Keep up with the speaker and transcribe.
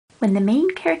When the main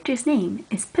character's name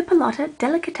is Pippilotta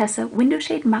Delicatessa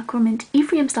Windowshade Macromint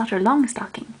Efraimsdotter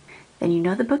Longstocking, then you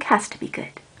know the book has to be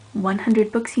good.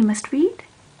 100 Books You Must Read?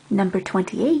 Number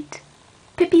 28,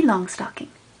 Pippi Longstocking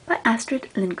by Astrid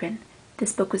Lindgren.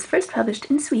 This book was first published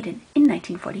in Sweden in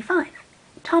 1945.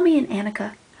 Tommy and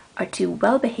Annika are two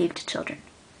well-behaved children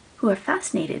who are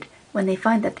fascinated when they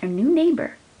find that their new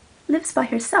neighbor lives by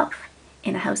herself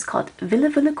in a house called Villa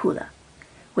Villakula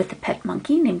with a pet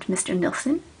monkey named Mr.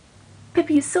 Nilsson.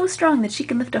 Pippi is so strong that she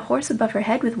can lift a horse above her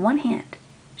head with one hand.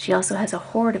 She also has a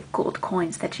hoard of gold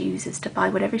coins that she uses to buy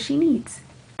whatever she needs.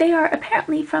 They are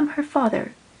apparently from her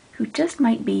father, who just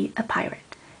might be a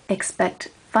pirate. Expect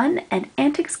fun and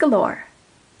antics galore.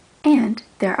 And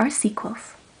there are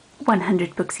sequels.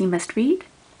 100 Books You Must Read,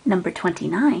 number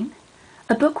 29,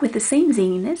 a book with the same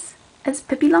zaniness as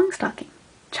Pippi Longstocking,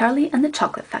 Charlie and the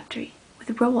Chocolate Factory, with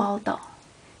Roald Dahl.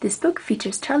 This book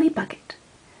features Charlie Bucket,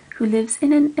 who lives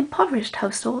in an impoverished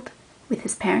household with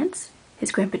his parents,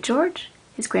 his Grandpa George,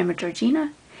 his Grandma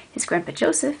Georgina, his Grandpa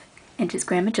Joseph, and his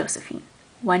Grandma Josephine.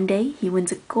 One day he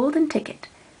wins a golden ticket,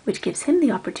 which gives him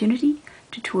the opportunity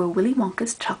to tour Willy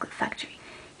Wonka's chocolate factory.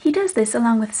 He does this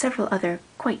along with several other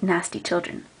quite nasty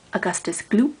children, Augustus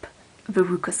Gloop,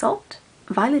 Veruca Salt,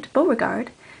 Violet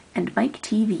Beauregard, and Mike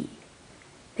TV.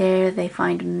 There they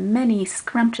find many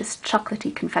scrumptious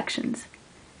chocolatey confections.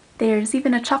 There's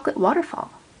even a chocolate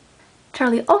waterfall.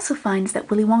 Charlie also finds that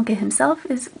Willy Wonka himself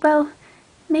is, well,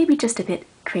 maybe just a bit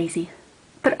crazy.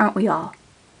 But aren't we all?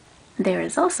 There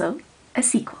is also a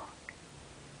sequel.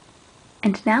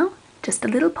 And now, just a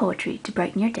little poetry to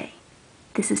brighten your day.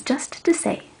 This is Just to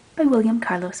Say by William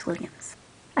Carlos Williams.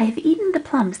 I have eaten the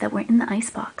plums that were in the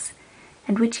icebox,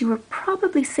 and which you were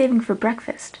probably saving for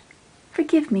breakfast.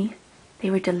 Forgive me,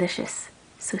 they were delicious,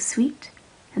 so sweet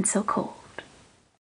and so cold.